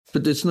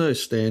But there's no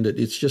standard.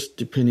 It's just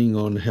depending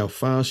on how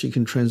fast you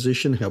can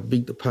transition, how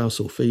big the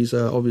parcel fees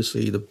are.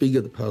 Obviously, the bigger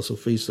the parcel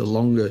fees, the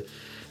longer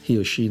he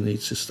or she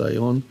needs to stay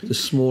on. The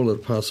smaller the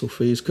parcel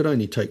fees could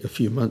only take a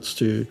few months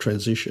to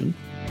transition.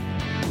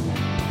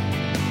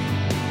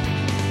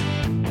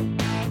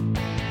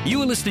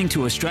 You are listening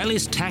to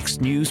Australia's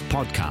Tax News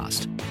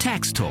Podcast,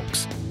 Tax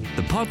Talks,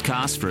 the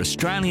podcast for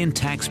Australian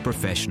tax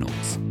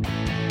professionals.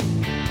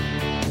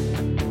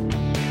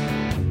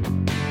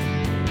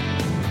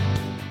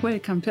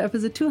 Welcome to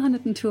episode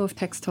 202 of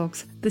Tax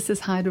Talks. This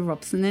is Heide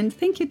Robson, and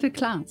thank you to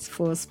Klaas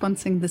for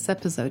sponsoring this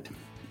episode.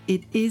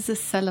 It is a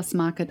seller's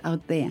market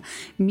out there.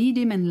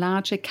 Medium and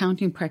large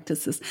accounting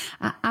practices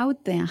are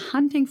out there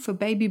hunting for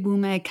baby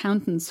boomer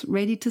accountants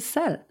ready to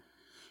sell.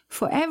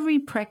 For every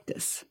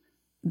practice,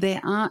 there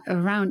are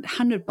around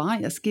 100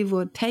 buyers, give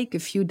or take a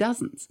few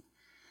dozens.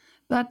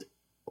 But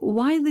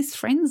why this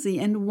frenzy,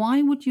 and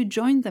why would you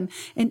join them?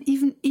 And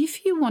even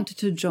if you wanted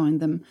to join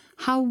them,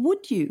 how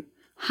would you?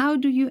 How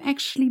do you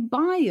actually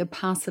buy a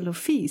parcel of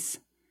fees?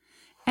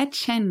 Ed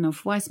Chen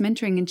of Wize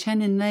Mentoring and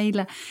Chen and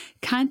Naylor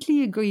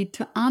kindly agreed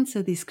to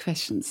answer these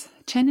questions.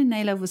 Chen and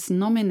Naylor was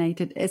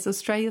nominated as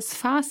Australia's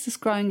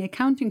fastest growing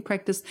accounting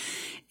practice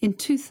in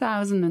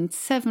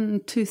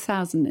 2007,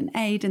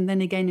 2008, and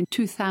then again in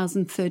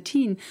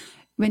 2013,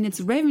 when its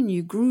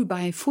revenue grew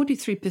by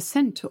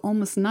 43% to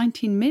almost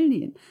 19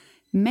 million,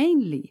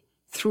 mainly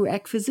through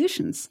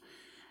acquisitions.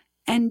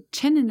 And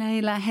Chen and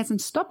Naylor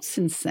hasn't stopped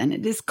since then.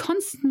 It is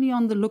constantly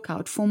on the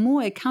lookout for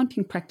more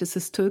accounting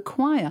practices to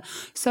acquire.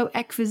 So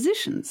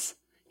acquisitions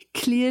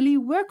clearly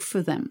work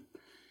for them.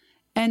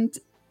 And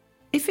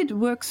if it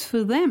works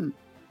for them,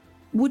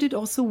 would it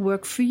also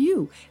work for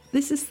you?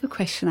 This is the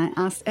question I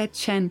asked Ed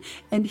Chen,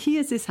 and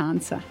here's his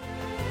answer.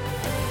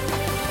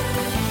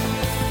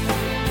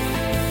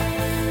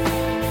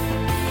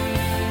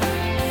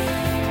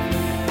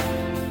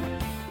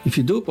 If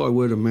you do it by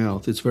word of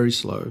mouth, it's very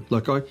slow.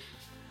 Like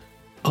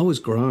I was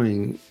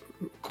growing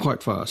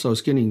quite fast. I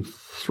was getting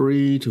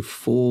 3 to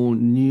 4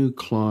 new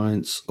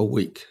clients a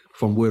week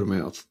from word of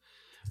mouth.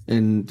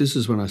 And this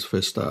is when I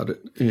first started.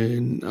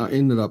 And I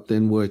ended up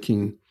then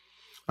working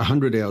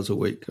 100 hours a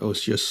week. I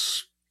was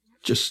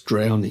just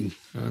drowning.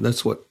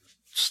 That's what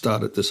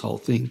started this whole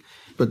thing.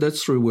 But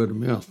that's through word of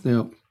mouth.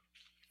 Now,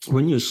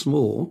 when you're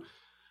small,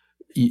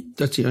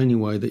 that's the only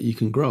way that you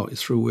can grow.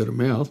 It's through word of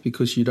mouth,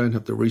 because you don't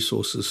have the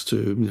resources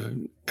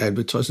to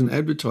advertise. And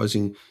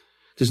advertising,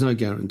 there's no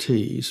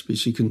guarantees,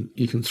 because you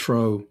can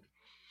throw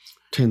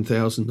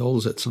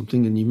 $10,000 at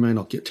something and you may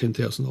not get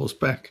 $10,000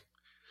 back.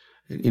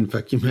 In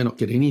fact, you may not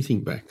get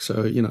anything back.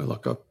 So,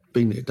 like I've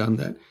been there, done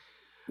that.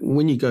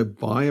 When you go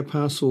buy a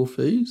parcel of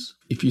fees,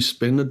 if you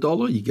spend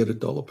 $1, you get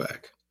 $1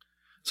 back.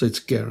 So it's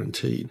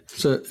guaranteed.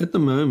 So at the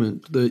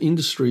moment, the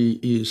industry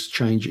is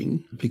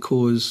changing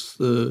because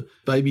the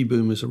baby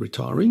boomers are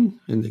retiring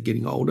and they're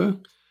getting older.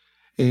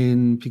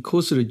 And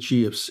because of the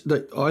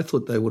GFC, I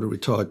thought they would have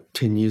retired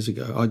 10 years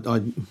ago.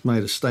 I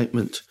made a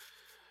statement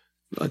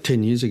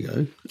 10 years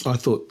ago. I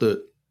thought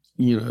that,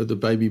 the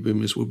baby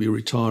boomers will be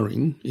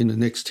retiring in the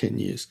next 10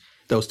 years.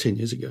 That was 10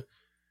 years ago.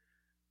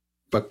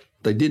 But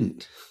they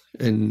didn't.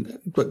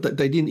 But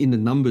they didn't in the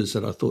numbers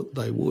that I thought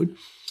they would.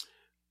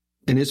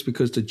 And it's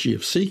because the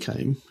GFC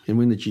came. And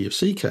when the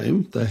GFC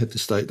came, they had to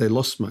stay. They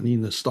lost money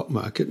in the stock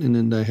market, and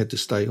then they had to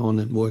stay on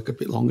and work a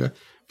bit longer.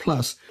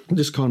 Plus,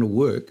 this kind of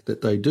work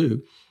that they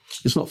do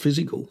is not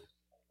physical.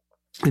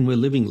 And we're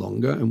living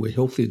longer and we're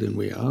healthier than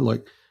we are.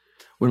 Like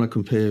when I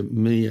compare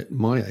me at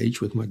my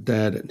age with my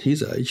dad at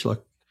his age,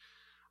 like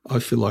I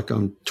feel like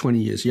I'm 20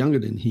 years younger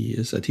than he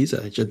is at his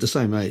age, at the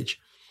same age.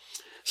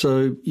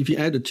 So if you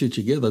add the two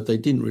together, they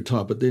didn't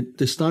retire, but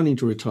they're starting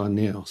to retire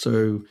now.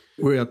 So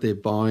we're out there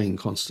buying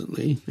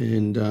constantly,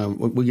 and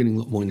we're getting a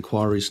lot more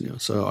inquiries now.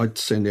 So I'd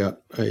send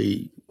out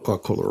I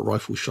call it a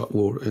rifle shot,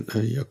 or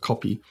a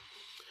copy,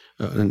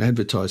 an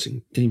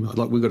advertising email.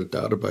 Like we've got a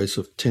database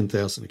of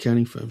 10,000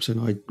 accounting firms, and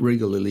I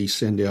regularly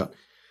send out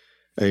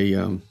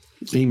a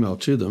email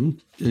to them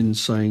and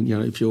saying,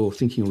 if you're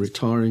thinking of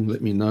retiring,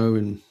 let me know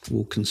and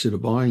we'll consider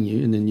buying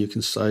you. And then you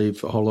can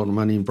save a whole lot of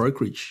money in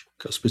brokerage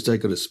costs, because they've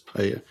got to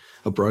pay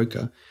a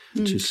broker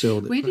to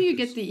sell their Where practice. do you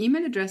get the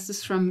email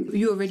addresses from?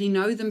 You already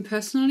know them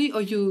personally,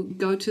 or you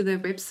go to their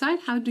website?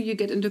 How do you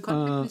get into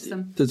contact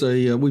with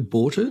them? We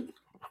bought it.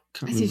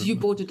 You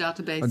bought a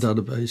database. A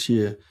database,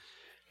 yeah.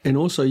 And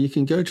also you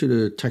can go to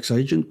the tax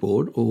agent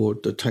board or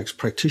the tax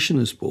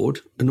practitioners board,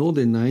 and all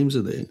their names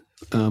are there.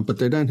 But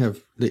they don't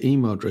have the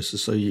email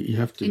addresses, so you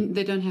have to... And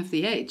they don't have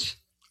the age?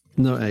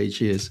 No age,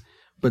 yes.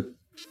 But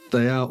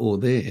they are all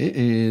there,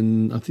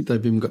 and I think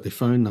they've even got their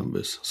phone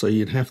numbers. So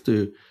you'd have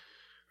to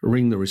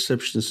ring the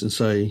receptionist and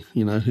say,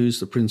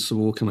 who's the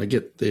principal? Can I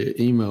get their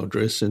email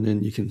address? And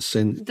then you can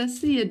send... Does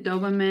the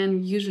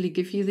Doberman usually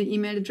give you the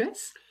email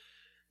address?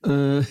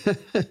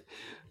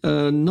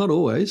 Not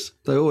always.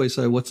 They always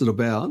say, what's it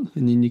about?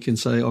 And then you can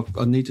say,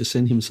 I need to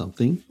send him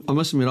something. I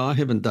must admit, I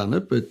haven't done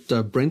it,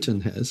 but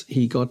Brenton has.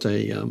 He got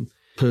a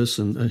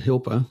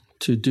helper,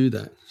 to do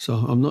that. So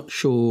I'm not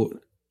sure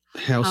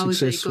how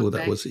successful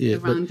that was. Yeah,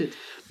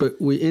 but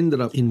we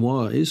ended up in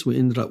Wize,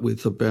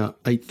 with about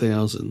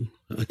 8,000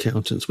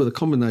 accountants with a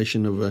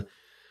combination of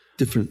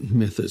different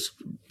methods.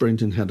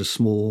 Brendan had a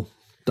small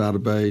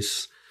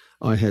database.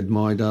 I had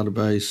my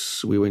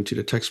database. We went to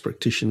the tax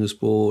practitioners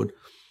board,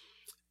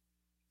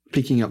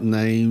 picking up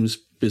names,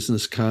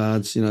 business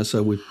cards,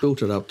 so we've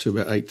built it up to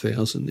about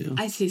 8,000 now.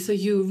 I see. So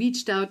you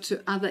reached out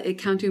to other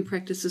accounting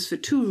practices for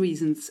two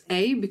reasons.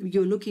 A, because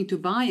you're looking to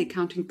buy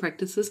accounting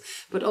practices,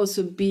 but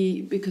also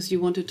B, because you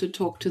wanted to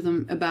talk to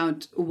them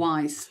about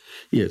Wize.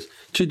 Yes,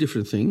 two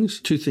different things.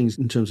 Two things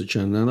in terms of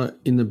channel.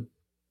 In the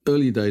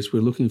early days,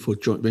 we're looking for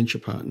joint venture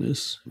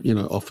partners,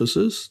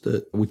 officers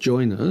that would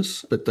join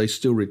us, but they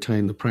still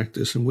retain the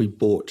practice, and we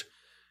bought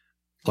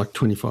like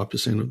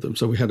 25% of them.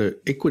 So we had an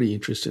equity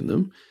interest in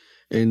them.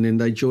 And then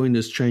they joined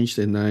us, changed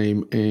their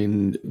name,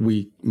 and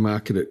we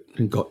marketed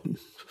and got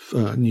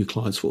new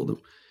clients for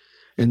them.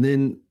 And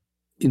then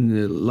in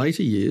the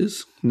later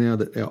years, now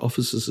that our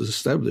offices are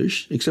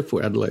established, except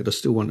for Adelaide, I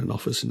still want an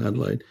office in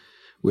Adelaide.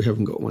 We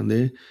haven't got one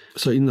there.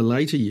 So in the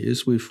later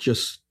years, we've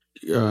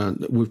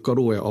got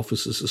all our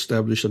offices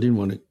established. I didn't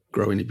want to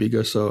grow any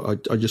bigger, so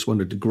I just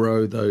wanted to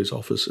grow those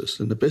offices.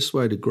 And the best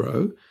way to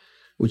grow,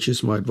 which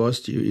is my advice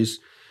to you, is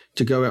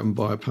to go out and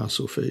buy a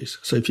parcel of fees.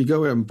 So if you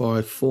go out and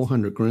buy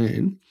 400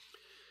 grand,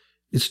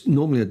 it's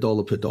normally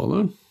 $1 per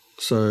dollar.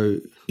 So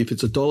if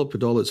it's $1 per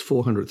dollar, it's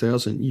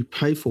 400,000. You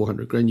pay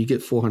 400 grand, you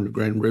get 400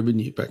 grand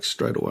revenue back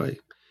straight away.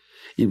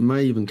 It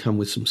may even come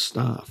with some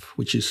staff,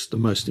 which is the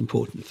most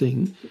important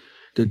thing.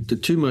 The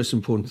two most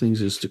important things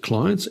is the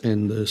clients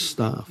and the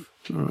staff.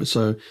 All right.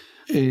 So,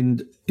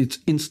 and it's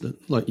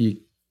instant. Like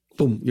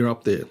boom, you're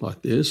up there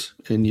like this,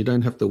 and you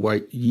don't have to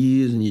wait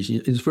years and years.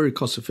 It's very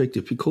cost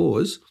effective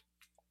because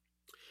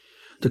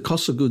the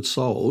cost of goods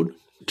sold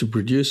to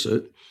produce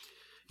it,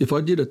 if I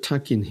did a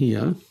tuck in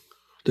here,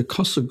 the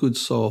cost of goods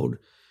sold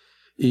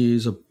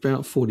is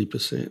about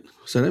 40%.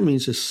 So that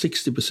means there's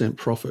 60%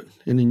 profit.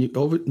 And then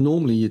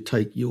normally you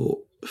take your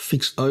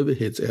fixed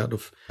overheads out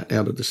of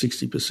the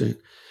 60%.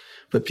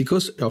 But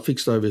because our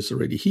fixed overheads are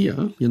already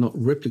here, you're not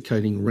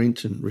replicating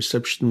rent and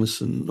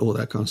receptionists and all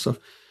that kind of stuff,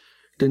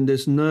 then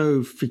there's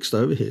no fixed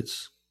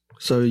overheads.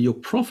 So your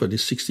profit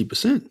is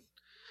 60%.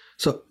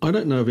 So I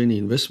don't know of any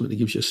investment that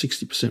gives you a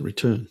 60%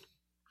 return.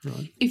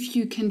 Right. If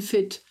you can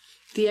fit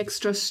the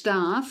extra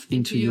staff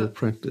into your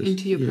practice.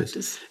 Into your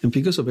practice. And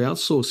because of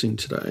outsourcing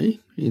today,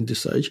 in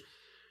this age,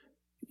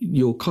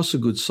 your cost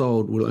of goods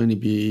sold will only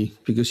be,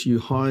 because you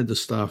hire the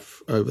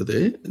staff over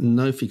there,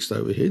 no fixed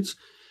overheads,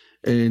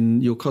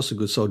 and your cost of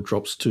goods sold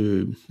drops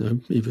to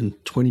even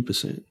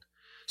 20%.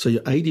 So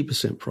you're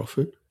 80%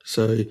 profit.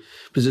 So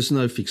because there's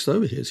no fixed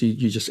overheads,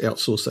 you just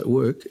outsource that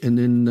work, and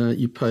then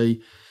you pay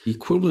the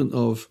equivalent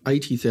of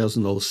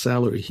 $80,000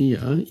 salary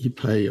here, you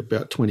pay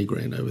about 20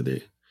 grand over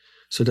there.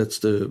 So that's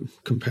the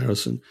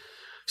comparison.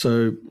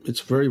 So it's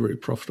very, very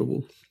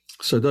profitable.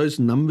 So those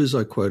numbers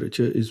I quoted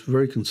you is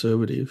very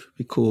conservative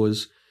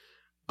because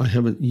I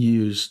haven't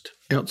used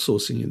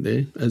outsourcing in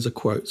there as a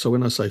quote. So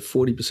when I say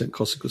 40%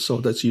 cost of goods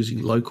sold, that's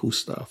using local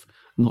staff,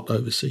 not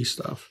overseas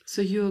staff.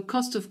 So your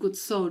cost of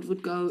goods sold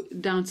would go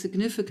down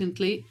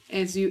significantly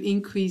as you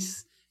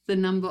increase the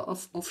number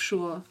of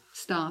offshore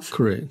staff.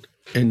 Correct.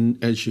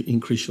 And as you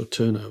increase your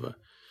turnover.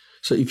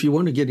 So if you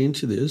want to get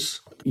into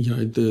this,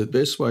 the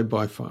best way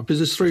by far, because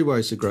there's three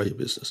ways to grow your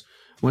business.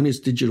 One is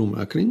digital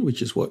marketing,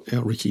 which is what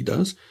our Ricky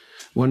does.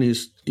 One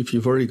is if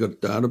you've already got a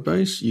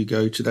database, you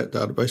go to that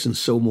database and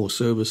sell more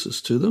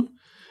services to them.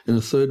 And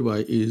the third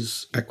way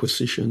is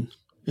acquisition.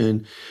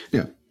 And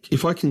now,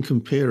 if I can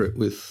compare it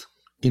with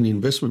an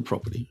investment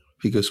property,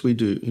 because we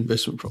do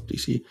investment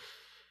properties here,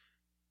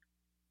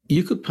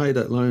 you could pay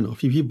that loan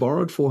off. If you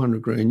borrowed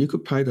 400 grand, you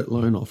could pay that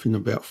loan off in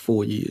about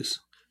 4 years,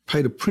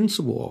 pay the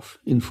principal off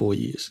in 4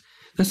 years.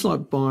 That's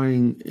like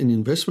buying an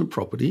investment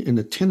property and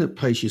the tenant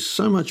pays you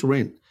so much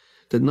rent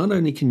that not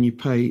only can you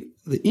pay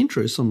the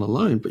interest on the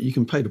loan, but you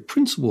can pay the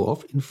principal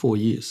off in 4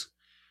 years,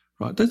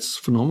 right? That's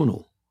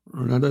phenomenal.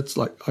 Right? That's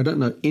like, I don't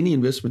know any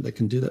investment that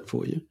can do that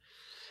for you.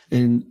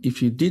 And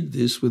if you did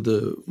this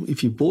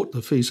if you bought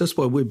the fees, that's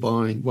why we're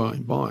buying.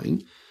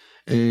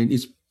 And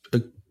it's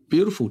a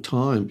beautiful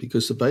time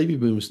because the baby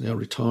boom is now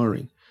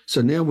retiring.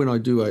 So now when I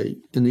do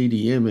an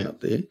EDM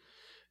out there,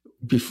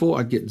 before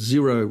I'd get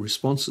zero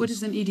responses. What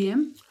is an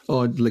EDM?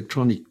 Oh,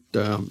 electronic,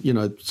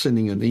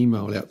 sending an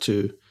email out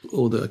to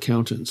all the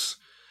accountants.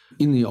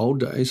 In the old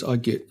days,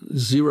 I'd get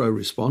zero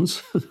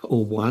response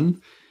or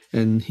one,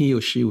 and he or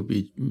she would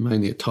be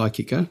mainly a tie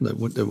kicker. They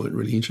weren't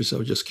really interested. They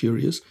were just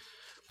curious.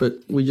 But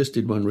we just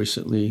did one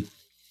recently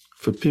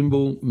for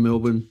Pymble,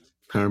 Melbourne,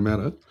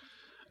 Parramatta,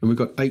 and we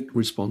got 8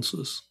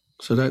 responses.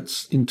 So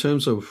that's, in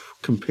terms of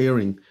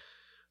comparing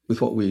with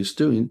what we was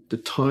doing, the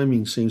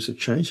timing seems to have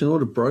changed. And all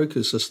the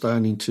brokers are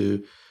starting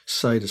to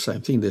say the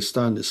same thing. They're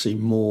starting to see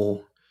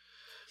more,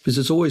 because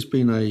it's always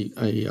been a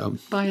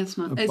seller's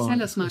market.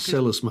 A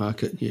seller's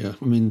market, yeah.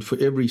 I mean, for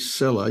every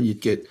seller,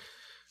 you'd get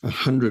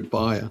 100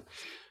 buyer.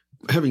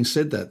 Having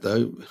said that,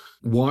 though,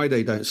 why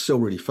they don't sell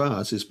really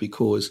fast is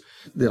because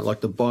they're like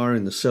the buyer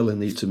and the seller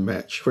need to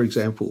match. For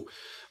example,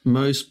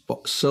 most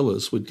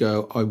sellers would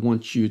go, I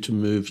want you to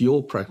move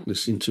your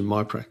practice into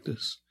my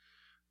practice,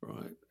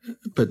 right?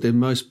 But then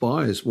most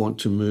buyers want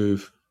to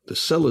move the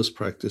seller's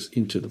practice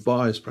into the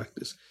buyer's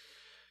practice.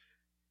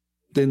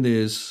 Then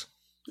there's,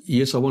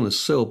 yes, I want to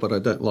sell, but I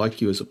don't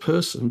like you as a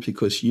person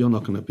because you're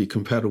not going to be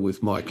compatible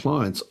with my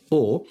clients.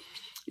 Or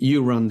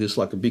you run this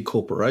like a big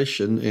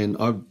corporation and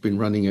I've been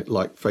running it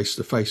like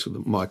face-to-face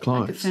with my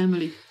clients.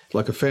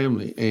 Like a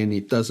family, and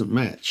it doesn't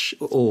match.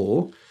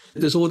 Or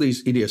there's all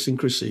these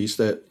idiosyncrasies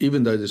that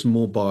even though there's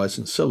more buyers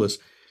and sellers,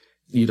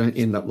 you don't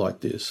end up like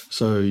this.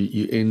 So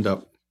you end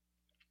up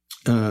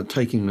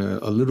taking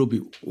a little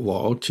bit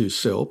while to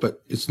sell,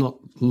 but it's not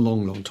a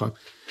long time.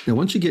 Now,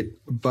 once you get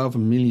above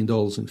 $1 million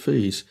in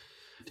fees,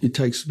 it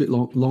takes a bit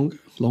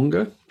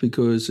longer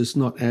because there's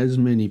not as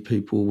many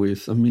people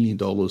with $1 million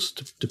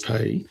to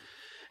pay.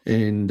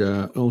 And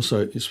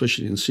also,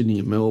 especially in Sydney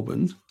and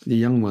Melbourne, the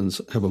young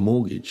ones have a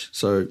mortgage.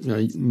 So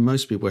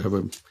most people have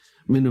a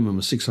minimum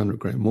of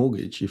 $600,000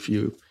 mortgage if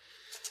you're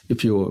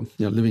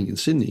living in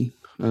Sydney,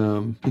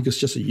 because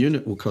just a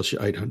unit will cost you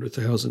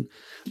 $800,000.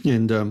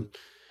 And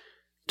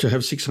to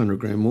have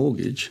 $600,000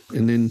 mortgage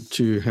and then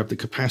to have the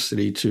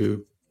capacity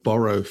to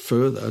borrow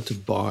further to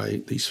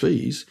buy these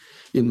fees,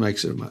 it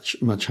makes it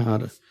much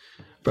harder.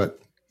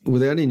 But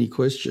without any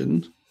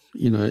question,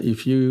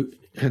 if you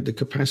had the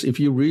capacity, if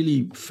you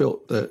really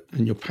felt that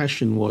and your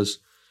passion was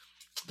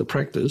the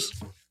practice,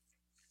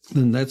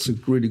 then that's a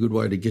really good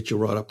way to get you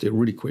right up there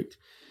really quick.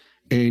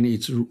 And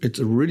it's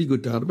a really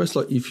good database.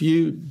 Like if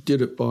you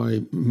did it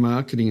by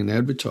marketing and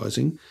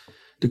advertising,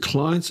 the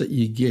clients that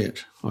you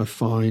get, I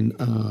find,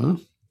 are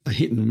a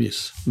hit and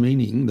miss,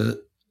 meaning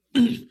that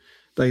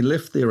they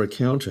left their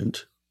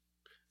accountant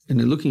and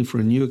they're looking for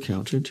a new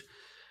accountant.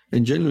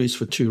 And generally it's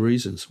for two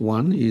reasons.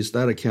 One is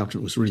that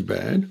accountant was really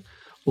bad,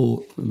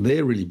 or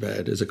they're really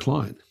bad as a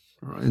client.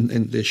 Right?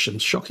 And there's some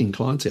shocking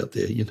clients out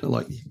there,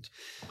 like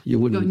you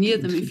wouldn't go near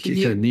them if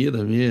you go near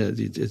them. Yeah,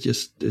 they're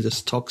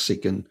just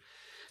toxic and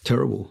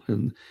terrible.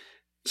 And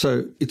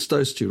so it's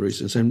those two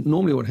reasons. And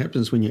normally what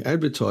happens when you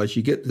advertise,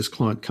 you get this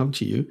client come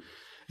to you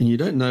and you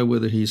don't know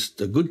whether he's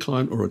a good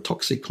client or a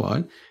toxic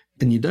client.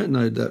 And you don't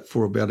know that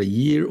for about a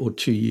year or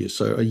 2 years.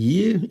 So a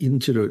year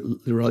into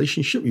the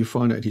relationship, you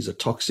find out he's a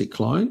toxic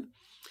client.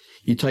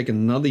 You take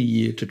another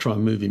year to try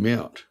and move him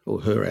out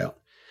or her out.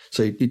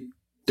 So it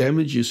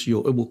damages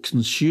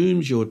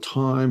consumes your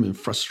time and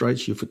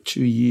frustrates you for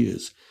 2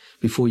 years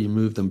before you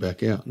move them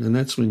back out. And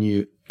that's when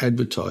you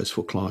advertise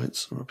for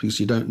clients, right? Because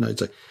you don't know,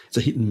 it's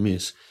a hit and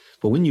miss.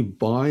 But when you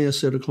buy a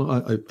set of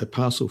a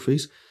parcel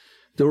fees,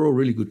 they're all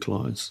really good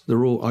clients.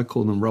 They're all, I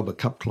call them rubber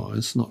cup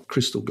clients, not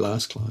crystal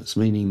glass clients,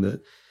 meaning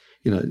that,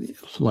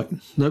 like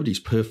nobody's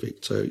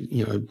perfect. So,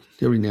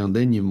 every now and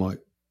then you might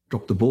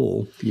drop the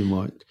ball, you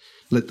might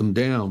let them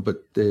down,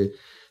 but they're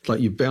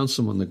like you bounce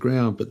them on the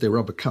ground, but they're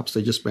rubber cups,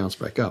 they just bounce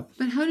back up.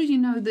 But how did you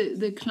know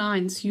the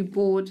clients you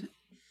bought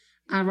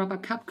are rubber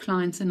cup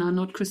clients and are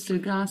not crystal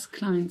glass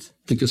clients?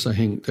 Because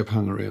they've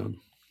hung around.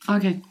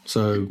 Okay.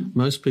 So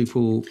most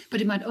people...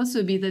 But it might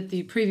also be that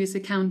the previous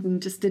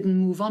accountant just didn't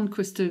move on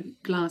crystal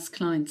glass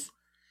clients.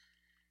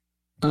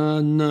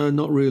 No,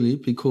 not really,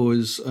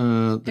 because...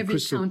 Every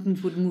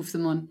accountant would move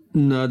them on.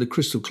 No, the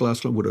crystal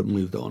glass client would have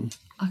moved on.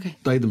 Okay.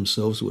 They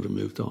themselves would have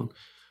moved on.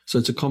 So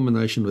it's a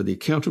combination of the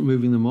accountant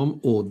moving them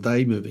on or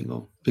they moving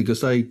on,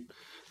 because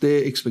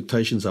their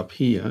expectations up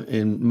here,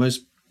 and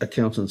most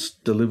accountants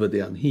deliver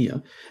down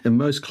here, and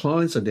most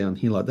clients are down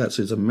here like that,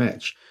 so it's a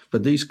match.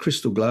 But these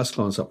crystal glass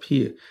clients up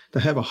here, they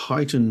have a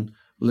heightened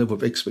level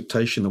of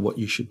expectation of what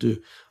you should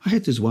do. I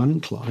had this one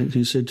client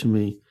who said to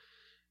me,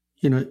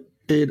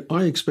 Ed,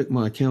 I expect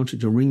my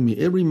accountant to ring me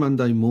every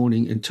Monday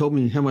morning and tell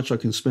me how much I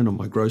can spend on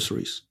my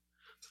groceries.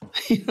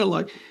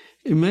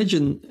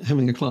 Imagine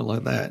having a client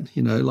like that,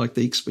 like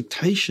the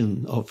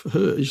expectation of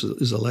her is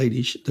a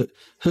lady, that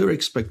her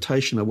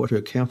expectation of what her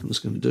accountant is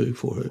going to do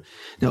for her.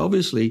 Now,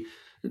 obviously,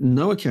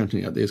 no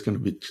accountant out there is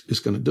going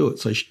to do it.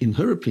 So in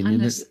her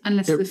opinion...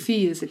 Unless the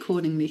fee is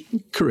accordingly.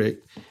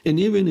 Correct. And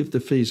even if the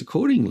fee is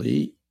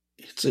accordingly,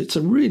 it's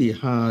a really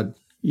hard,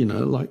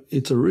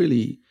 it's a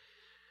really...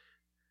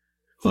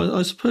 Well,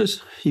 I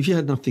suppose if you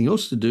had nothing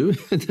else to do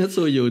and that's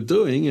all you were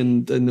doing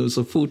and it was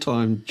a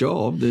full-time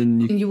job,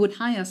 then... You would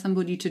hire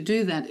somebody to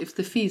do that if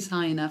the fee is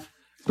high enough.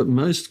 But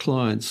most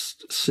clients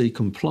see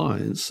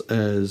compliance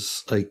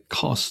as a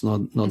cost,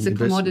 not as an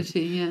investment. As a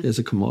commodity, yeah. As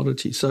a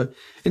commodity. So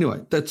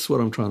anyway, that's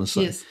what I'm trying to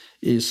say.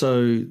 Yes.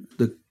 So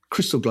the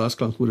crystal glass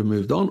clients would have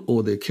moved on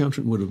or the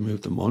accountant would have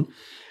moved them on,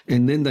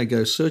 and then they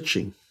go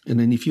searching. And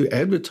then if you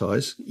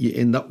advertise, you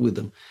end up with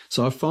them.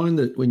 So I find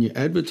that when you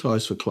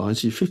advertise for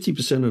clients,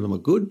 50% of them are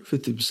good,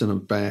 50% are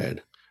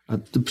bad.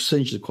 The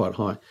percentages are quite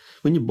high.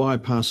 When you buy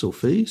parcel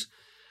fees,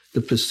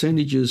 the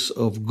percentages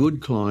of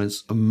good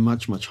clients are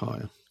much, much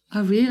higher.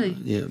 Oh, really?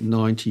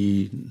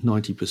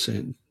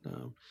 90%.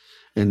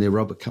 And they're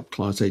rubber cup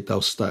clients,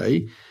 they'll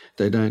stay.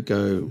 They don't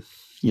go,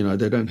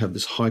 they don't have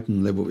this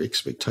heightened level of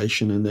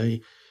expectation, and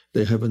they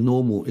have a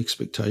normal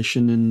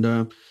expectation. And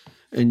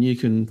and you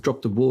can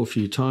drop the ball a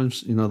few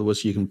times. In other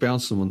words, you can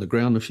bounce them on the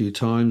ground a few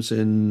times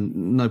and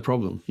no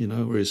problem,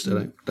 whereas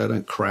they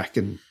don't crack.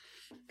 And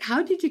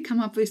how did you come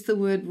up with the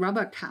word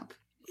rubber cup?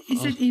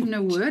 Is it even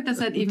a word? Does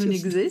that even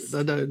exist?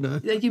 I don't know.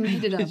 That you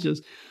made it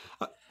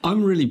up?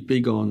 I'm really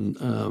big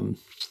on,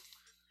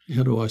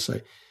 how do I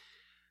say,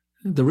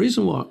 the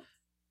reason why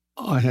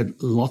I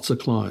had lots of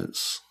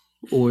clients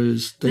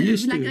was they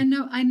used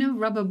to... I know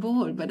rubber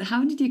ball, but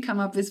how did you come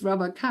up with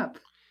rubber cup?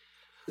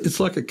 It's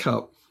like a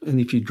cup, and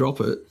if you drop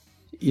it,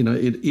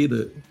 it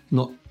either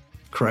not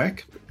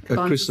crack, a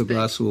crystal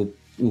glass will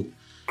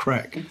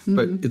crack. Mm-hmm.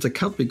 But it's a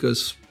cup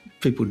because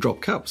people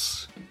drop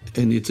cups,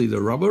 and it's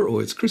either rubber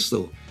or it's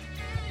crystal.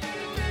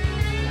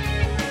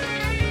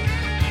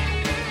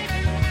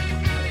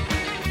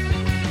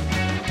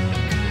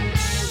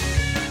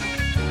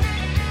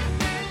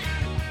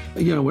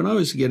 When I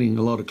was getting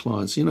a lot of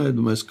clients, the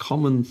most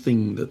common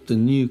thing that the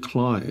new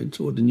client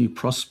or the new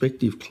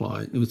prospective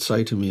client would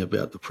say to me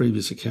about the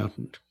previous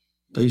accountant,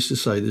 they used to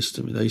say this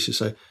to me. They used to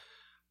say,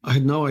 I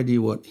had no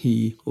idea what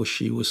he or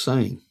she was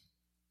saying.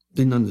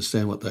 Didn't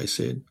understand what they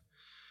said.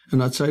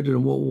 And I'd say to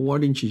them, well, why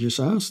didn't you just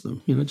ask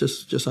them?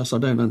 Just ask, I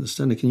don't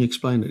understand it. Can you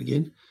explain it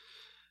again?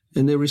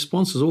 And their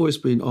response has always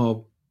been,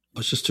 oh, I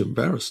was just too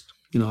embarrassed.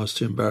 I was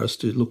too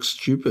embarrassed to look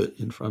stupid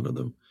in front of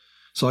them.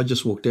 So I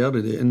just walked out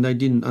of there and they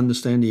didn't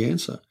understand the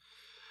answer.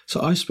 So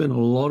I spent a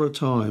lot of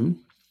time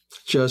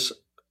just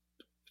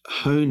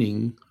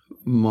honing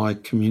my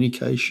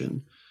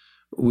communication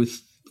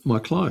with my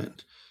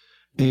client.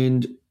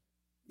 And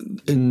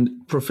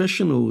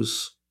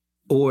professionals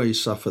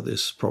always suffer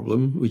this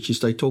problem, which is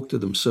they talk to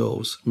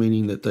themselves,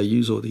 meaning that they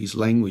use all these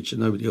language that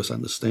nobody else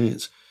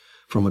understands.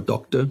 From a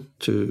doctor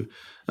to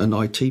an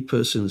IT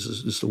person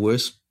is the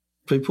worst.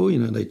 People,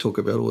 they talk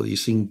about all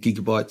these things,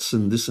 gigabytes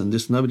and this.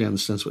 Nobody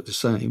understands what they're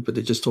saying, but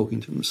they're just talking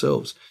to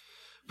themselves.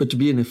 But to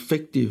be an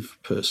effective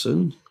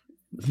person,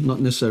 not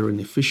necessarily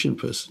an efficient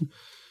person,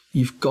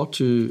 you've got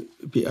to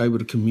be able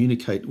to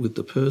communicate with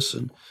the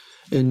person.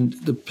 And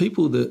the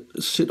people that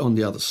sit on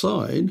the other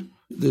side,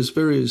 there's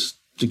various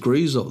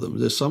degrees of them.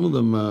 There's some of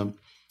them are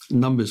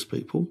numbers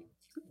people,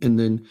 and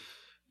then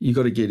you're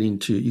going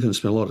to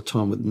spend a lot of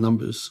time with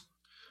numbers.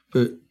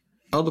 But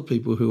other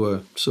people who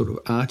are sort of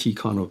arty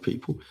kind of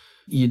people,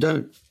 you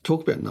don't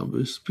talk about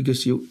numbers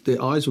because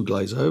their eyes will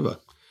glaze over.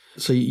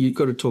 So you've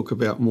got to talk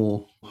about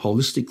more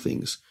holistic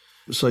things.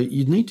 So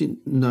you need to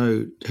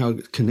know how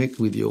to connect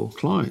with your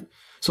client.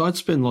 So I'd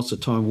spend lots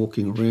of time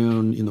walking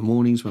around in the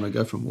mornings when I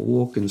go from a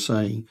walk and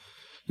saying,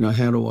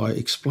 how do I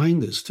explain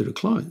this to the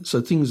client?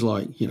 So things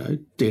like,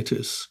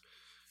 debtors.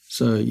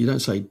 So you don't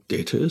say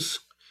debtors,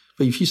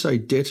 but if you say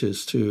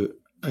debtors to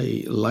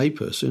a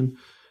layperson,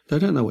 they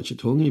don't know what you're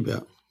talking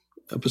about.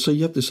 So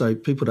you have to say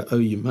people that owe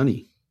you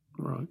money,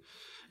 right?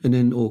 And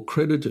then, or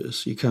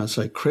creditors, you can't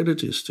say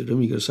creditors to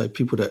them. You've got to say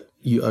people that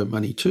you owe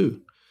money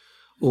to.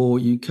 Or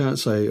you can't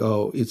say,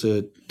 oh, it's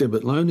a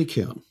debit loan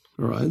account,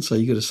 all right? So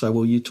you've got to say,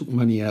 well, you took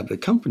money out of the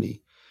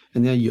company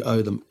and now you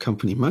owe the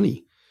company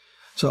money.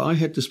 So I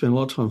had to spend a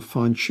lot of time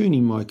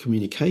fine-tuning my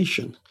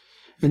communication.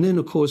 And then,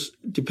 of course,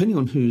 depending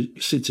on who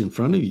sits in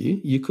front of you,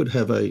 you could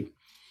have an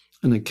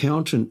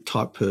accountant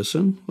type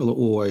person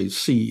or a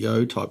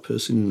CEO type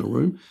person in the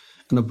room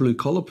and a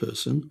blue-collar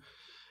person.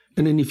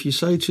 And then if you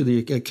say to the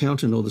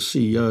accountant or the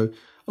CEO,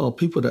 oh,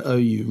 people that owe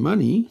you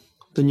money,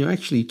 then you're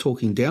actually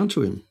talking down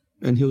to him.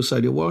 And he'll say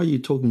to you, why are you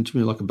talking to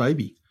me like a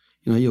baby?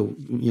 You're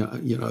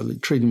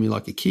treating me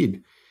like a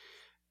kid.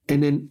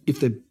 And then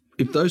if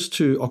those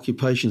two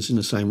occupations in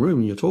the same room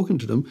and you're talking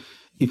to them,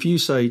 if you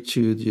say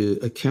to the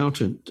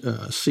accountant,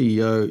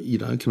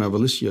 CEO, can I have a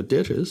list of your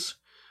debtors?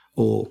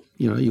 Or,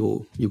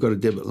 you've got a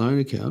debit loan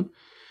account.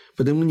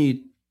 But then when you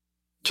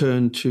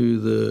turn to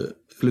the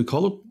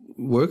blue-collar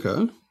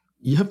worker,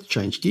 you have to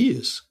change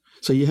gears.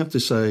 So you have to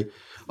say,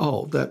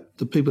 oh, that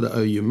the people that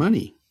owe you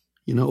money,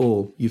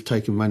 or you've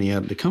taken money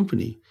out of the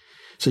company.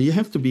 So you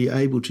have to be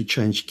able to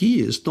change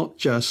gears, not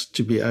just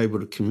to be able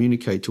to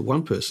communicate to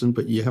one person,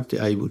 but you have to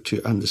be able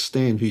to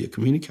understand who you're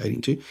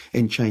communicating to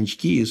and change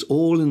gears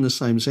all in the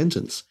same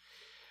sentence.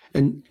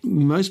 And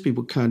most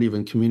people can't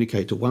even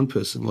communicate to one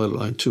person, let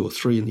alone two or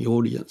three in the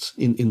audience,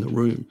 in the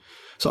room.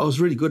 So I was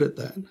really good at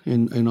that.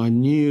 And I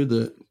knew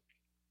that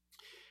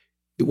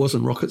it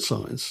wasn't rocket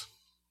science,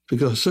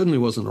 because I certainly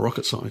wasn't a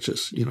rocket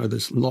scientist.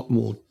 There's a lot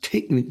more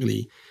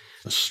technically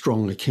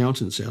strong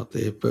accountants out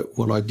there, but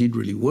what I did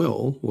really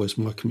well was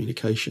my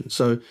communication.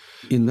 So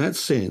in that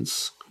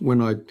sense,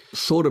 when I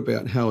thought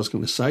about how I was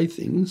going to say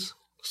things,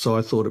 so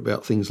I thought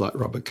about things like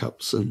rubber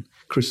cups and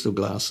crystal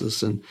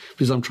glasses, and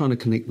because I'm trying to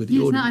connect with the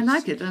audience. No, I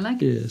like it.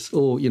 Yes.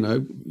 Or,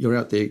 you're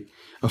out there,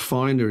 a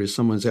finder is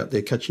someone's out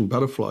there catching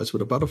butterflies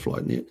with a butterfly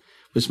net.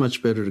 It's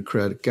much better to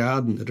create a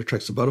garden that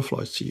attracts the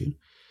butterflies to you.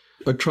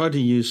 I tried to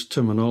use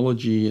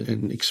terminology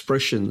and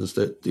expressions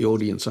that the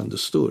audience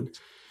understood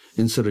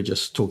instead of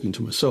just talking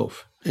to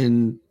myself.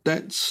 And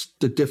that's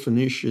the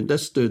definition,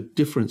 that's the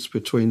difference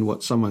between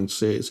what someone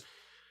says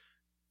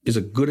is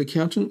a good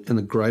accountant and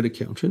a great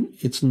accountant.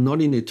 It's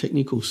not in their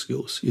technical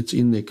skills, it's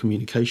in their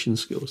communication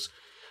skills.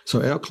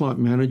 So our client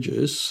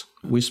managers,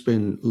 we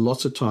spend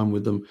lots of time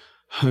with them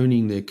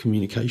honing their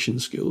communication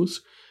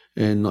skills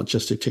and not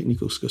just their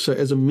technical skills. So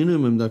as a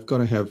minimum, they've got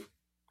to have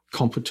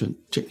competent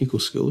technical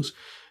skills,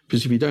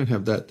 because if you don't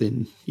have that,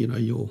 then you're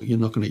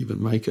not going to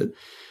even make it.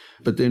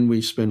 But then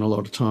we spend a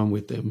lot of time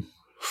with them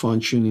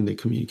fine-tuning their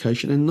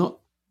communication, and not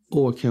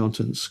all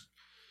accountants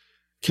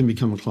can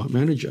become a client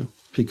manager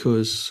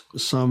because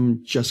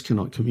some just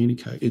cannot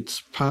communicate.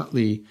 It's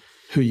partly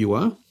who you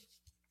are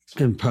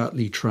and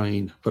partly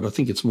trained, but I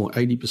think it's more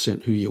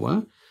 80% who you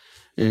are,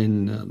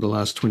 and the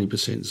last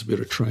 20% is a bit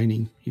of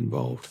training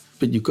involved.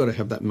 But you've got to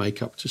have that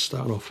makeup to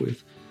start off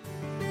with.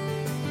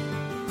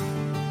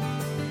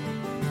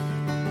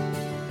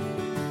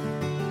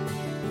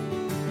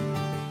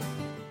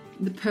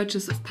 The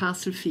purchase of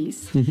parcel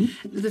fees.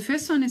 Mm-hmm. The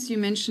first one is, you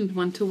mentioned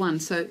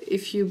 1-to-1. So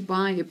if you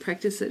buy a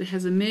practice that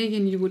has $1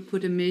 million, you would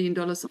put $1 million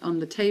on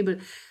the table.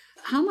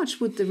 How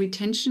much would the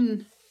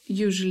retention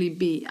usually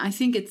be? I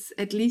think it's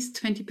at least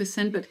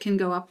 20%, but can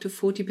go up to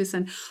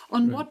 40%.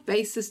 On Right. what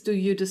basis do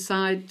you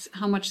decide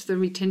how much the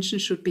retention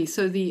should be?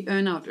 So the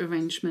earn-out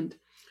arrangement.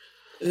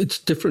 It's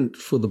different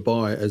for the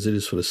buyer as it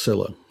is for the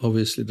seller.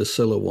 Obviously, the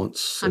seller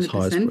wants as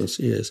high as 100%. price.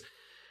 Yes.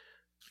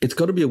 It's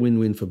got to be a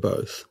win-win for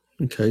both.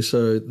 Okay,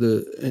 so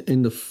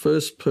the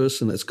first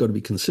person that's got to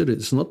be considered,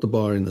 it's not the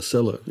buyer and the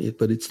seller,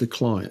 but it's the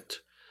client.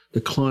 The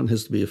client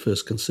has to be a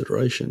first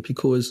consideration,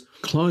 because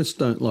clients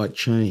don't like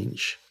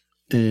change.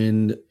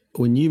 And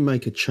when you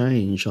make a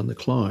change on the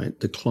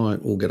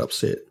client will get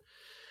upset.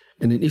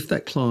 And then if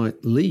that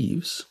client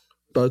leaves,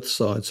 both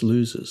sides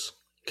loses.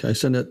 Okay,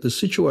 so now the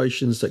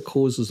situations that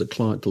causes the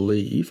client to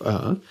leave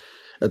are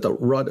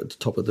right at the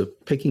top of the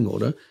pecking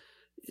order.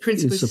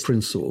 It's the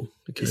principal.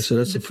 Okay, so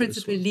that's the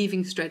principal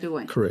leaving straight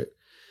away. Correct.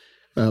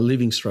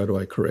 Leaving straight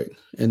away, correct.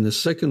 And the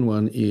second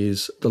one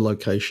is the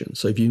location.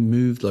 So if you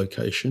move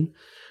location.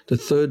 The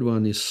third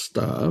one is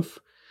staff,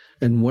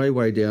 and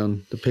way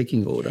down the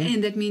pecking order.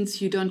 And that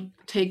means you don't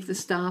take the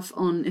staff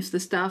on. If the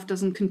staff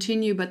doesn't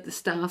continue, but the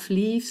staff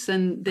leaves,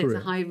 then there's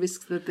Correct. a high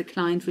risk that the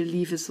client will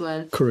leave as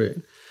well.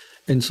 Correct.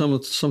 And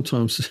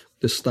sometimes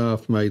the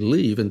staff may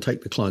leave and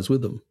take the clients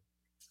with them.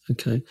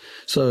 Okay.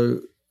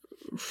 So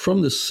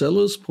from the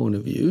seller's point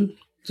of view,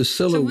 the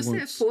seller So was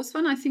there a fourth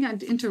one? I think I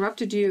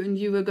interrupted you and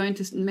you were going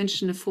to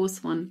mention a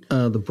fourth one.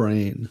 The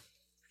brand.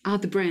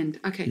 The brand.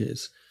 Okay.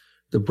 Yes,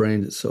 the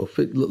brand itself.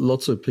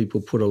 Lots of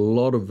people put a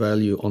lot of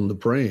value on the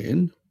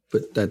brand,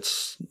 but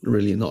that's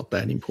really not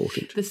that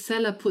important. The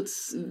seller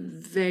puts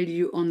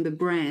value on the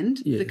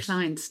brand. Yes. The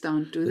clients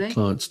don't, do they? The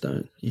clients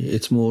don't. Yeah,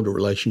 it's more the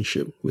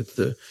relationship with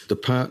the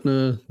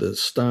partner, the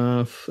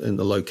staff, and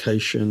the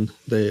location.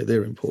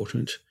 They're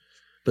important,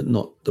 but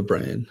not the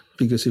brand.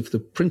 Because if the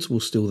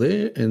principal's still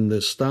there and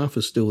the staff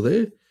is still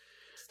there,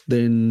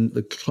 then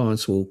the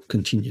clients will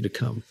continue to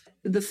come.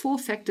 The 4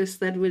 factors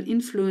that will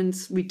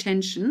influence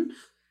retention,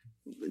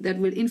 that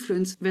will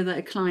influence whether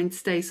a client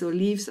stays or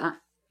leaves, are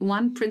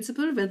 1,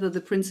 principal, whether the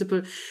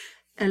principal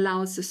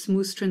allows a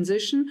smooth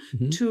transition.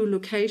 Mm-hmm. 2,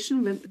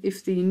 location,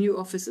 if the new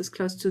office is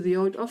close to the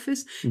old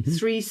office. Mm-hmm.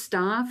 3,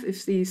 staff.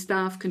 If the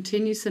staff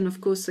continues, then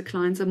of course the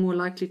clients are more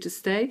likely to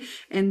stay.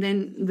 And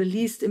then the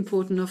least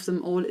important of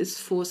them all is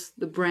 4,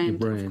 the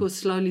brand. Of course,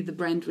 slowly the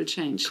brand will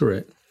change.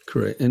 Correct.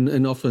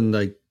 And often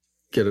they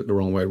get it the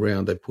wrong way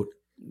around. They put,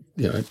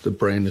 the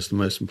brand is the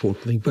most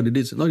important thing, but it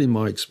isn't. Not in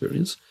my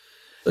experience.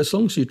 As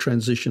long as you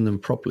transition them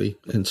properly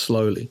and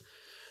slowly,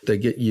 they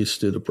get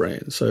used to the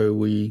brand. So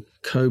we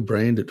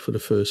co-brand it for the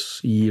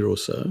first year or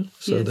so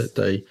Yes. that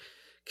they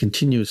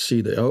continue to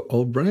see the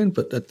old brand,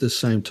 but at the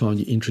same time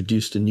you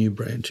introduce the new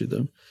brand to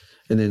them.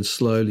 And then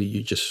slowly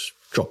you just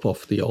drop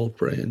off the old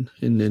brand,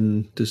 and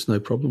then there's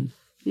no problem.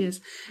 Yes.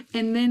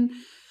 And then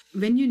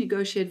when you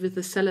negotiate with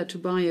the seller to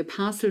buy a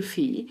parcel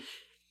fee,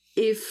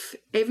 if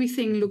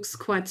everything looks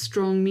quite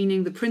strong,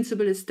 meaning the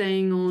principal is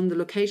staying on, the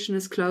location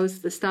is close,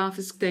 the staff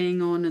is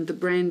staying on, and the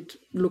brand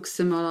looks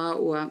similar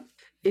or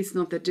is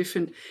not that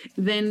different,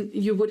 then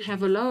you would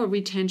have a lower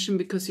retention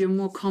because you're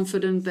more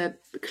confident that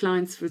the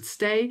clients will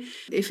stay.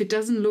 If it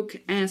doesn't look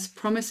as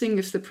promising,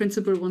 if the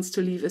principal wants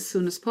to leave as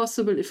soon as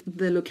possible, if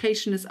the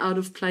location is out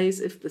of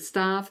place, if the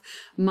staff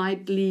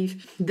might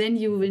leave, then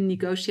you will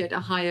negotiate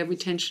a higher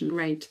retention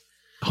rate.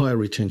 Higher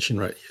retention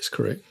rate, yes,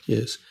 correct,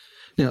 yes.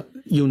 Now,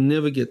 you'll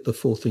never get the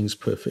 4 things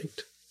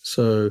perfect.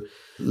 So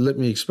let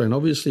me explain.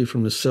 Obviously,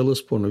 from the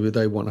seller's point of view,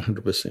 they want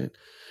 100%.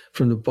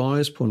 From the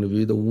buyer's point of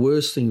view, the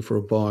worst thing for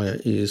a buyer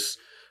is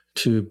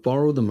to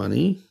borrow the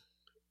money,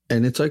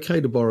 and it's okay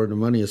to borrow the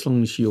money as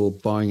long as you're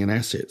buying an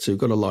asset. So you've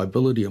got a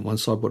liability on one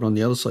side, but on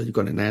the other side, you've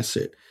got an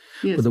asset.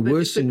 Yes, but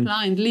if the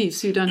client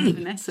leaves, you don't have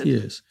an asset.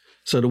 Yes.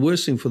 So the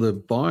worst thing for the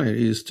buyer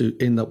is to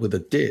end up with a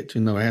debt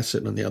and no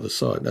asset on the other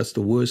side. That's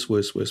the worst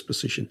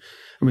position.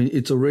 I mean,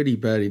 it's already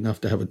bad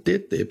enough to have a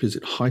debt there because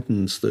it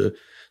heightens the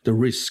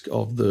risk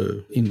of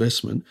the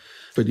investment.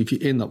 But if you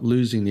end up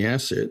losing the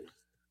asset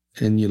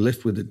and you're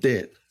left with the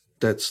debt,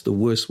 that's the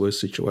worst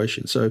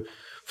situation. So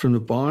from the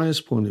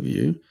buyer's point of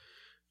view,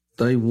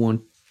 they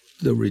want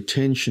the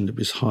retention to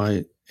be as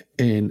high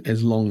and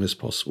as long as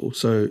possible.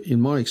 So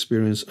in my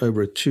experience,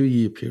 over a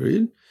 2-year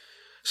period,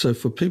 So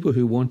for people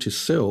who want to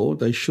sell,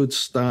 they should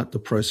start the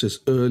process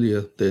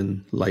earlier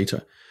than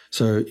later.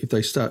 So if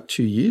they start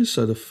 2 years,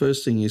 so the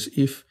first thing is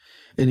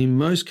and in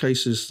most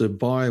cases, the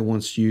buyer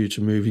wants you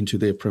to move into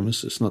their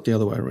premises, not the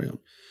other way around.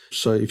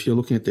 So if you're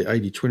looking at the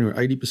 80-20 or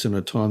 80% of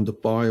the time, the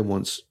buyer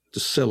wants the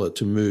seller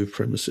to move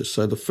premises.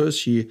 So the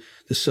first year,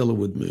 the seller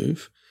would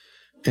move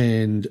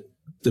and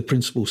the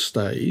principal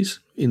stays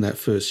in that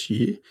first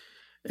year.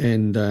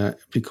 And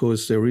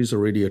because there is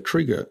already a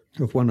trigger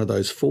of one of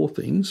those 4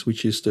 things,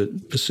 which is the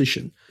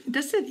position.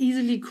 Does that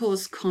easily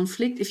cause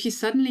conflict if you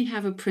suddenly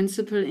have a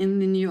principal in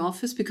the new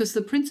office? Because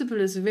the principal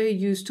is very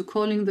used to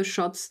calling the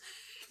shots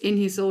in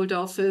his old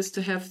office,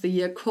 to have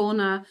the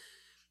corner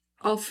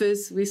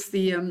office with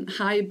the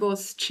high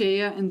boss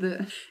chair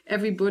and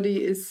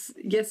everybody is,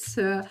 yes,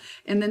 sir.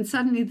 And then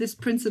suddenly this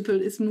principal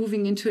is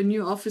moving into a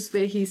new office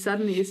where he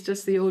suddenly is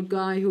just the old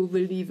guy who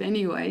will leave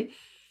anyway.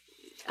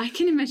 I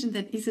can imagine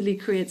that easily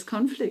creates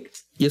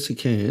conflict. Yes, it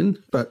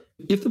can. But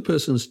if the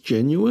person's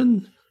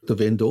genuine, the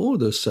vendor,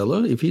 the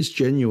seller, if he's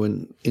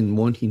genuine in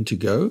wanting to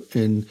go,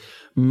 and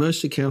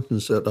most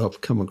accountants that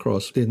I've come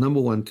across, their number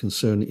one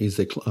concern is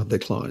their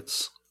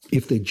clients.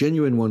 If they're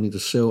genuine wanting to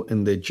sell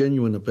and they're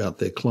genuine about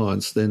their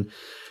clients, then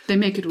they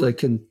make it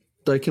work.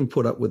 They can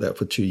put up with that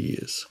for 2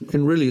 years.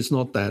 And really it's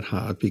not that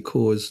hard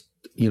because,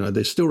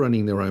 they're still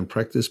running their own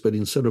practice, but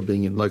instead of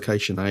being in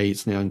location A,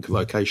 it's now in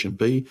location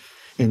B,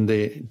 and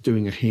they're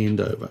doing a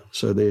handover.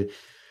 So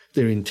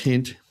their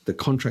intent, the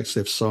contracts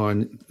they've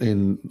signed,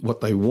 and what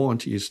they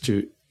want is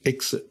to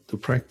exit the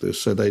practice.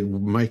 So they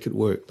make it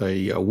work.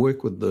 They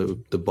work with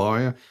the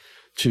buyer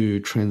to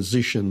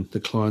transition the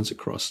clients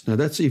across. Now,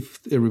 that's if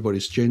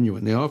everybody's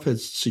genuine. Now, I've had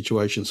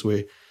situations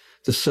where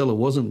the seller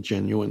wasn't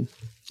genuine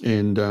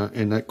and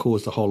that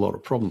caused a whole lot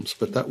of problems,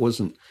 but that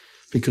wasn't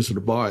because of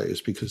the buyer, it's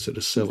because of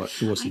the seller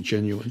who wasn't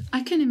genuine.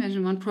 I can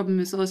imagine one problem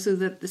is also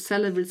that the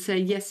seller will say,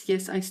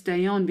 yes, I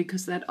stay on,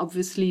 because that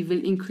obviously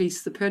will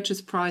increase the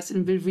purchase price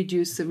and will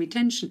reduce the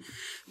retention.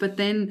 But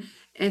then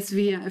as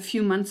we are a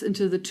few months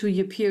into the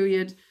 2-year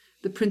period,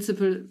 the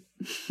principal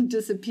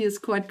disappears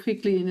quite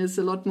quickly and is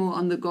a lot more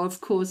on the golf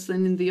course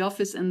than in the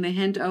office, and the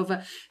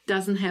handover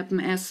doesn't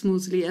happen as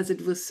smoothly as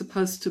it was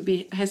supposed to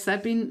be. Has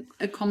that been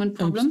a common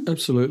problem?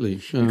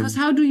 Absolutely. Because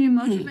how do you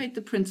motivate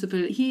the principal?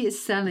 He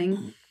is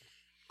selling,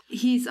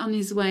 he's on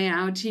his way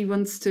out, he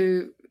wants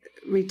to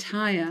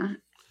retire,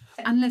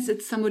 unless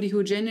it's somebody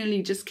who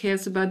genuinely just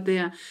cares about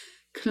their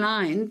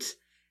client.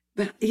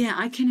 But yeah,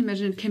 I can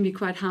imagine it can be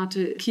quite hard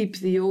to keep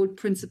the old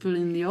principal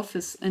in the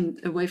office and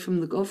away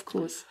from the golf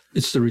course.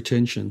 It's the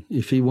retention.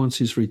 If he wants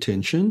his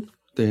retention,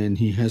 then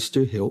he has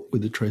to help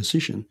with the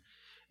transition.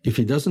 If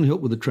he doesn't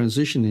help with the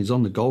transition, he's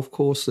on the golf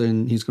course,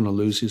 then he's going to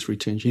lose his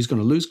retention. He's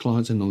going to lose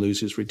clients and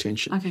lose his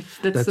retention. Okay,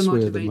 that's the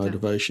where the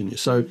motivation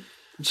is. So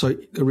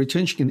the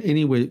retention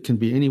can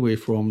be anywhere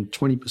from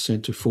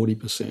 20% to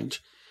 40%,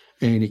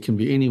 and it can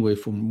be anywhere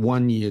from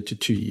 1 year to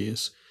 2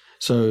 years.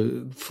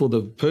 So for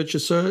the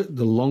purchaser,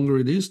 the longer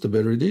it is, the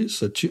better it is.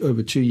 So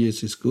over 2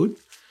 years is good.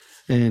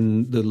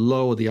 And the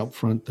lower the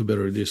upfront, the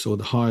better it is, or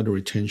the higher the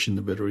retention,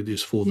 the better it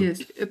is for them.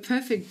 Yes, a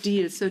perfect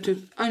deal. So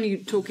only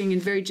talking in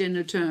very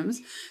general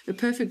terms, a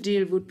perfect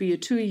deal would be a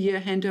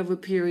 2-year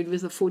handover period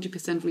with a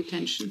 40%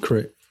 retention.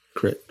 Correct.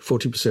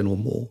 40% or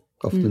more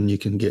often you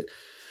can get.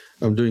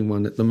 I'm doing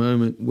one at the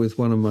moment with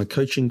one of my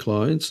coaching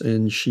clients,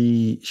 and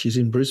she's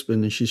in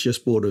Brisbane, and she's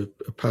just bought a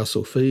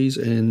Parcel of Fees,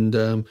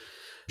 and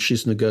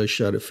she's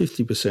negotiated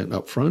 50%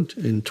 upfront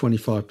and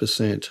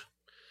 25%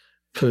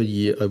 per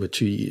year over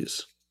 2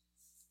 years.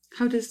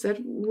 How does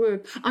that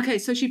work? Okay,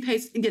 so she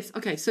pays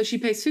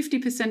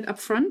 50%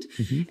 upfront,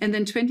 and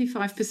then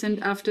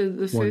 25% after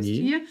the first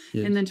year,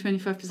 yes. And then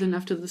 25%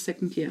 after the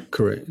second year.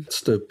 Correct. It's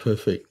the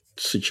perfect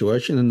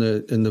situation, and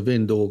the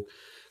vendor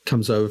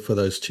comes over for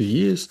those 2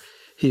 years.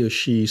 He or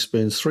she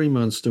spends 3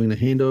 months doing a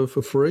handover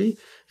for free,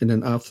 and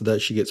then after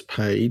that she gets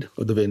paid,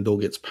 or the vendor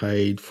gets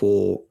paid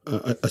for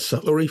a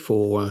salary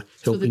for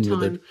helping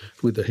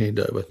with the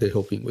handover. They're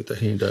helping with the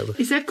handover.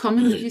 Is that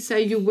common that you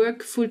say you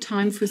work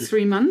full-time for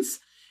 3 months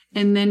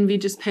and then we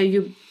just pay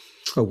you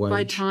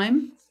by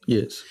time?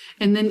 Yes.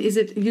 And then is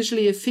it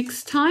usually a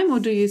fixed time, or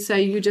do you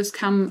say you just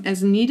come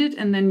as needed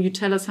and then you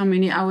tell us how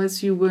many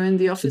hours you were in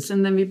the office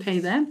and then we pay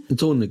that?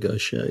 It's all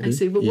negotiated. I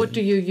see. But what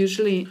do you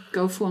usually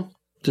go for?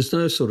 There's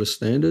no sort of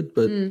standard,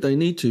 but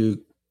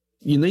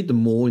you need them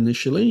more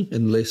initially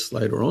and less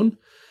later on.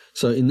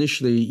 So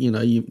initially,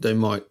 they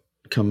might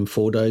come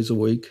 4 days a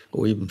week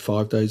or even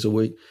 5 days a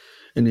week.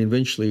 And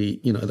eventually,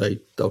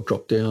 they'll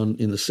drop down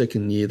in the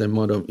second year. They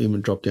might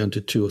even drop down to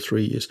 2 or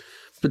 3 years.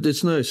 But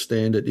there's no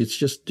standard. It's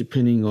just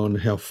depending on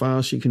how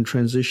fast you can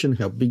transition,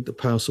 how big the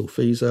parcel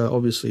fees are.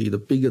 Obviously, the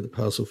bigger the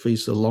parcel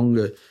fees, the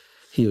longer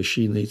he or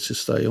she needs to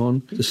stay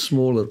on. The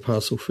smaller the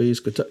parcel fees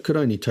could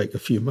only take a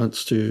few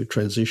months to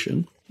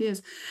transition.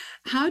 Yes.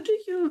 How do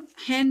you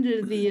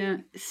handle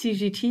the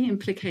CGT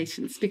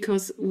implications?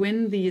 Because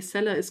when the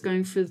seller is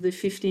going for the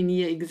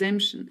 15-year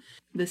exemption,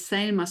 the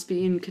sale must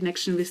be in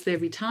connection with their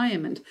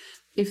retirement.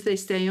 If they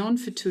stay on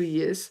for 2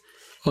 years,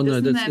 Oh,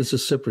 no, it's a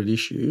separate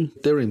issue.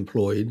 They're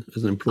employed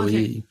as an employee.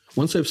 Okay.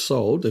 Once they've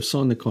sold, they've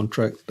signed the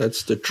contract,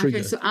 that's the trigger.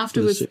 Okay, so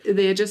afterwards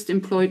they're just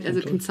employed as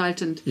a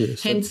consultant.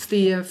 Yes. Hence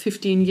the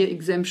 15-year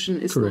exemption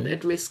is not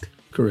at risk.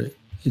 Correct.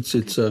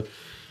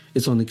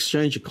 It's on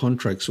exchange of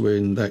contracts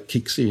when that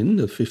kicks in,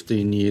 the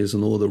 15 years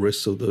and all the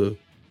rest of the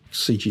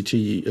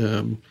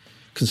CGT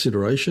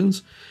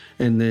considerations.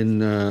 And then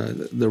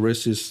the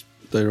rest is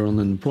they're on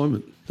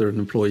employment. They're an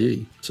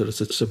employee. So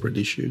that's a separate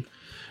issue.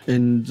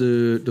 And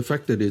the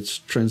fact that it's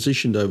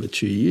transitioned over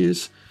 2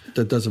 years,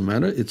 that doesn't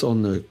matter. It's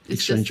on the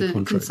exchange of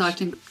contracts. It's just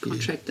a consulting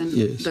contract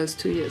in those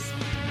 2 years.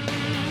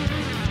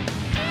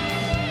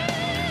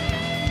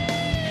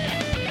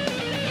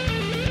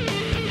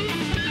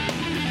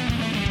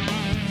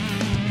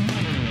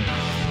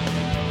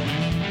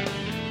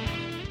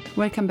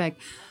 Welcome back.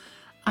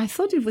 I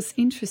thought it was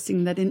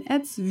interesting that in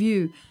Ed's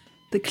view,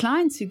 the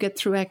clients you get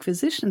through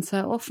acquisitions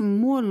are often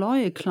more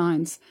loyal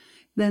clients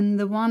than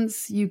the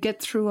ones you get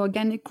through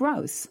organic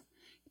growth.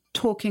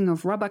 Talking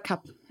of rubber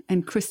cup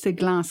and crystal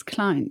glass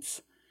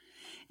clients.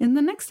 In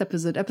the next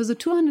episode, episode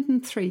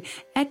 203,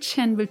 Ed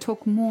Chen will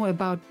talk more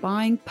about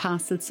buying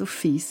parcels of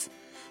fees.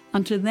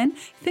 Until then,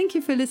 thank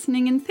you for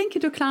listening and thank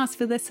you to Klaas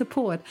for their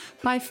support.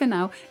 Bye for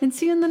now and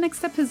see you in the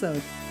next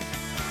episode.